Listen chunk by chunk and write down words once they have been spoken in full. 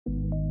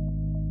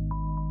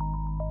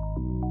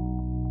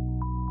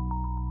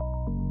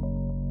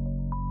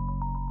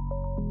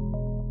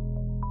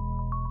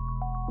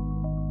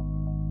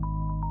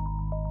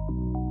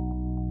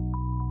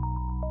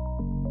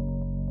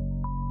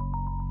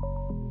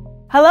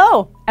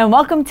Hello, and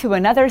welcome to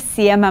another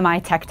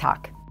CMMI Tech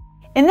Talk.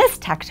 In this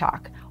Tech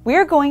Talk, we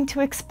are going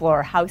to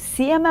explore how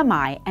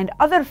CMMI and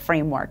other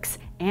frameworks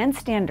and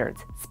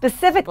standards,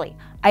 specifically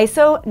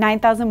ISO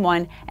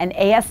 9001 and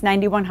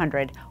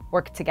AS9100,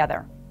 work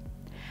together.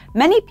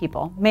 Many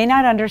people may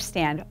not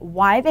understand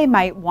why they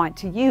might want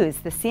to use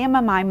the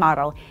CMMI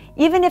model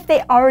even if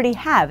they already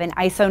have an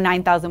ISO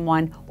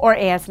 9001 or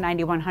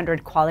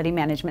AS9100 quality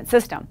management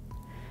system.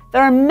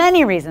 There are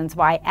many reasons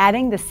why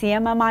adding the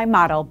CMMI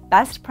model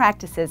best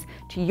practices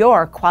to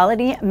your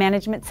quality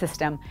management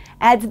system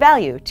adds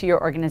value to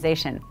your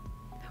organization.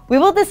 We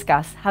will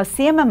discuss how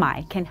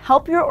CMMI can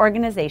help your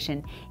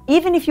organization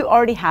even if you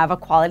already have a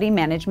quality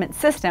management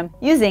system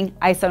using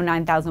ISO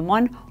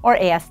 9001 or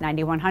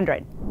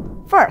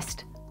AS9100.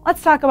 First,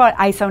 let's talk about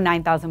ISO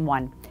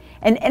 9001,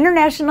 an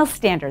international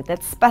standard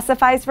that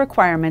specifies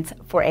requirements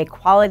for a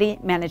quality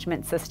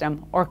management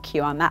system or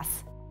QMS.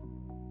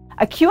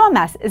 A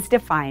QMS is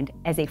defined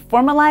as a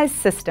formalized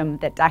system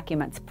that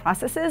documents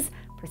processes,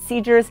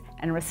 procedures,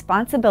 and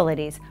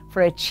responsibilities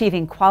for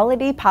achieving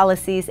quality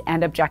policies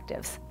and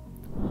objectives.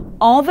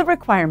 All the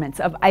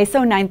requirements of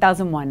ISO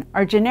 9001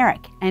 are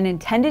generic and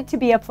intended to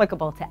be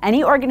applicable to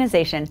any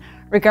organization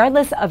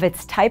regardless of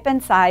its type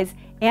and size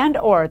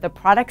and/or the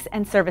products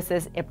and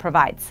services it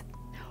provides.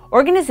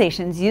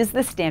 Organizations use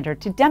the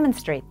standard to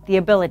demonstrate the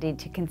ability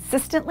to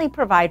consistently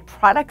provide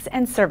products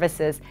and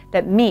services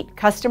that meet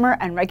customer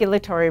and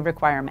regulatory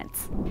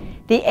requirements.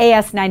 The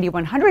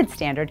AS9100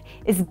 standard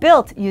is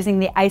built using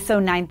the ISO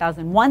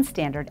 9001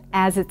 standard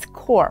as its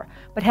core,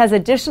 but has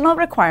additional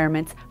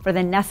requirements for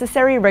the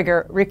necessary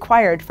rigor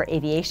required for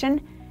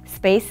aviation,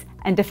 space,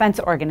 and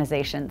defense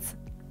organizations.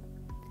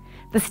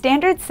 The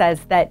standard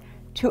says that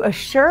to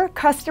assure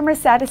customer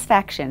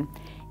satisfaction,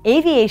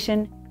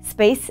 aviation,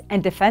 space,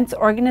 and defense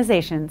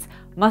organizations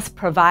must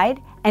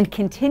provide and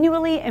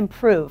continually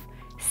improve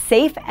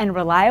safe and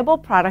reliable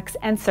products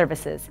and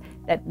services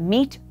that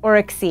meet or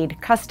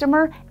exceed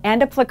customer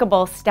and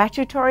applicable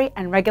statutory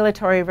and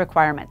regulatory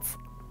requirements.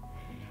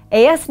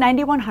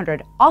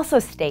 AS9100 also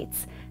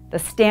states the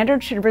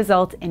standard should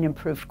result in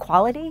improved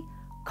quality,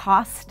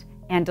 cost,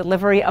 and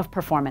delivery of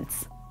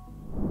performance.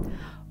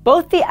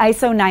 Both the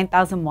ISO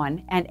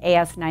 9001 and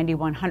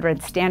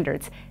AS9100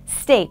 standards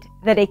state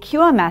that a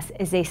QMS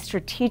is a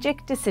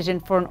strategic decision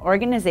for an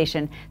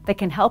organization that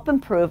can help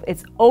improve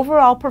its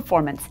overall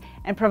performance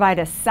and provide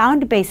a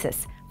sound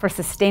basis for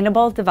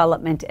sustainable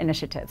development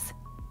initiatives.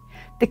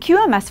 The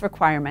QMS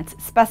requirements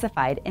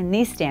specified in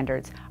these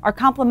standards are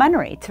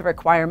complementary to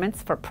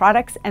requirements for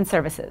products and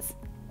services.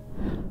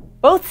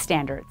 Both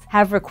standards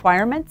have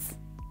requirements,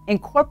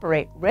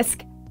 incorporate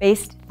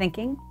risk-based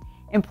thinking,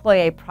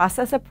 employ a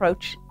process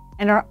approach,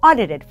 and are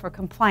audited for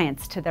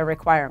compliance to their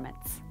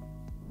requirements.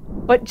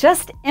 But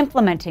just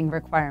implementing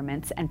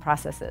requirements and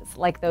processes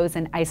like those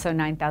in ISO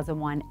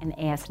 9001 and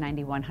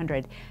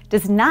AS9100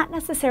 does not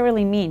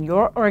necessarily mean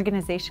your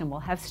organization will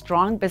have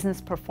strong business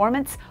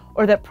performance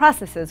or that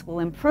processes will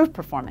improve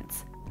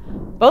performance.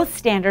 Both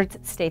standards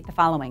state the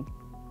following: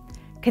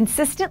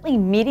 consistently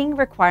meeting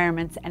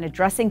requirements and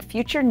addressing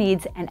future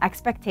needs and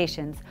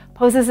expectations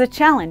poses a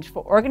challenge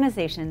for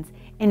organizations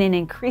in an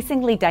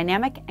increasingly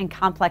dynamic and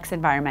complex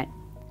environment.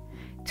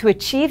 To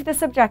achieve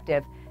this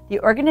objective, the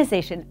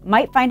organization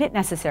might find it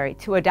necessary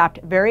to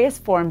adopt various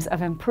forms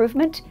of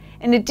improvement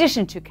in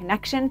addition to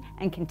connection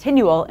and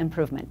continual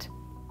improvement.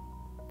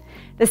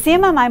 The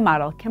CMMI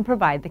model can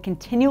provide the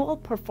continual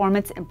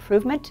performance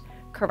improvement,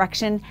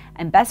 correction,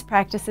 and best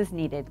practices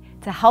needed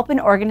to help an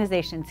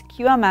organization's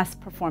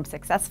QMS perform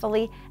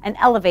successfully and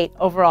elevate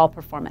overall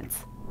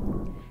performance.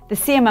 The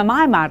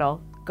CMMI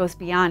model goes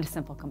beyond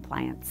simple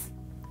compliance.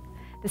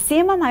 The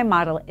CMMI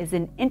model is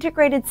an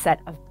integrated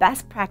set of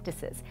best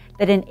practices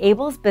that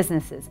enables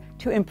businesses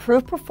to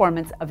improve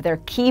performance of their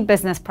key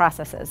business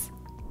processes.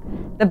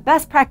 The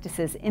best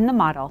practices in the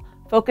model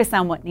focus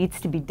on what needs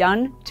to be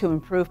done to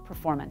improve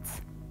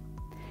performance.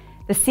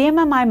 The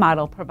CMMI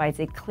model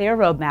provides a clear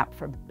roadmap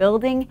for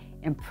building,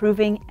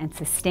 improving, and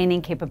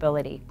sustaining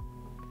capability.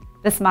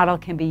 This model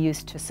can be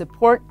used to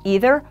support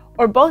either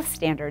or both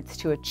standards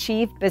to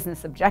achieve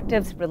business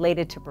objectives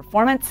related to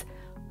performance,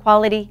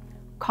 quality,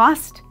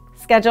 cost,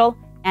 schedule,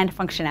 and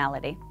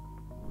functionality.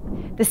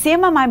 The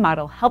CMMI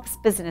model helps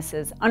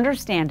businesses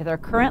understand their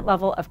current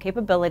level of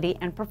capability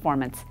and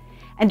performance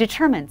and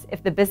determines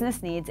if the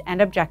business needs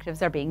and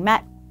objectives are being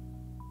met.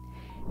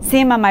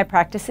 CMMI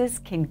practices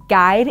can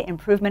guide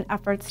improvement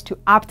efforts to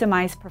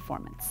optimize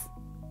performance.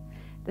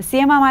 The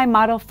CMMI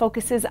model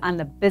focuses on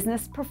the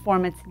business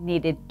performance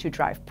needed to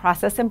drive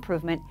process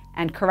improvement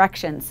and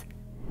corrections.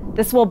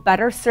 This will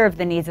better serve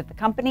the needs of the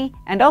company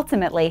and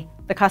ultimately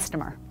the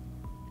customer.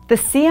 The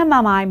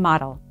CMMI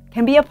model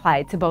can be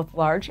applied to both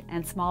large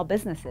and small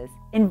businesses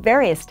in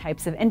various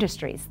types of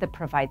industries that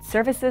provide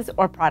services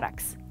or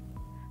products.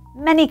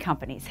 Many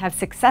companies have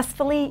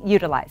successfully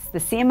utilized the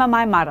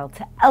CMMI model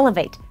to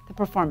elevate the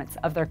performance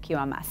of their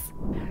QMS.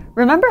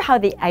 Remember how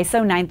the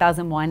ISO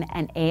 9001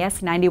 and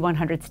AS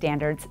 9100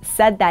 standards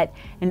said that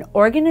an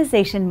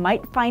organization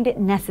might find it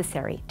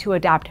necessary to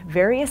adopt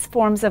various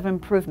forms of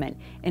improvement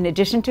in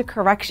addition to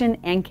correction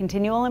and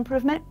continual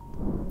improvement?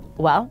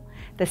 Well,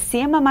 the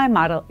CMMI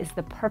model is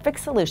the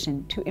perfect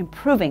solution to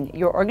improving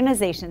your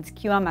organization's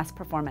QMS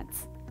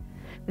performance.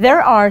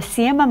 There are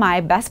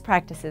CMMI best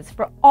practices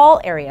for all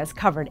areas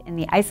covered in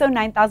the ISO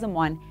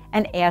 9001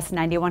 and AS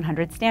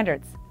 9100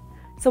 standards.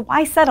 So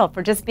why settle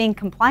for just being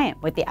compliant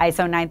with the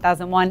ISO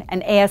 9001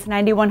 and AS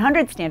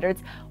 9100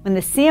 standards when the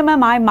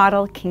CMMI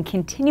model can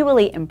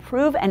continually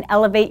improve and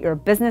elevate your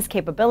business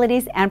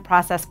capabilities and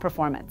process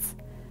performance?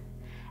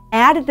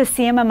 Add the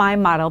CMMI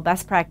model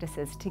best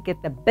practices to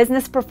get the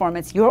business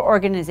performance your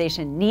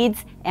organization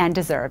needs and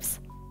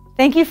deserves.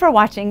 Thank you for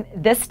watching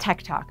this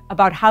Tech Talk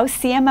about how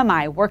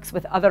CMMI works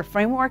with other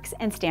frameworks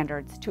and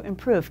standards to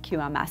improve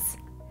QMS.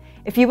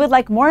 If you would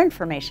like more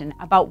information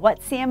about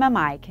what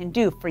CMMI can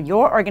do for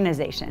your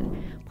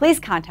organization, please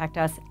contact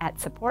us at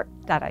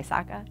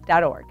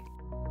support.isaca.org.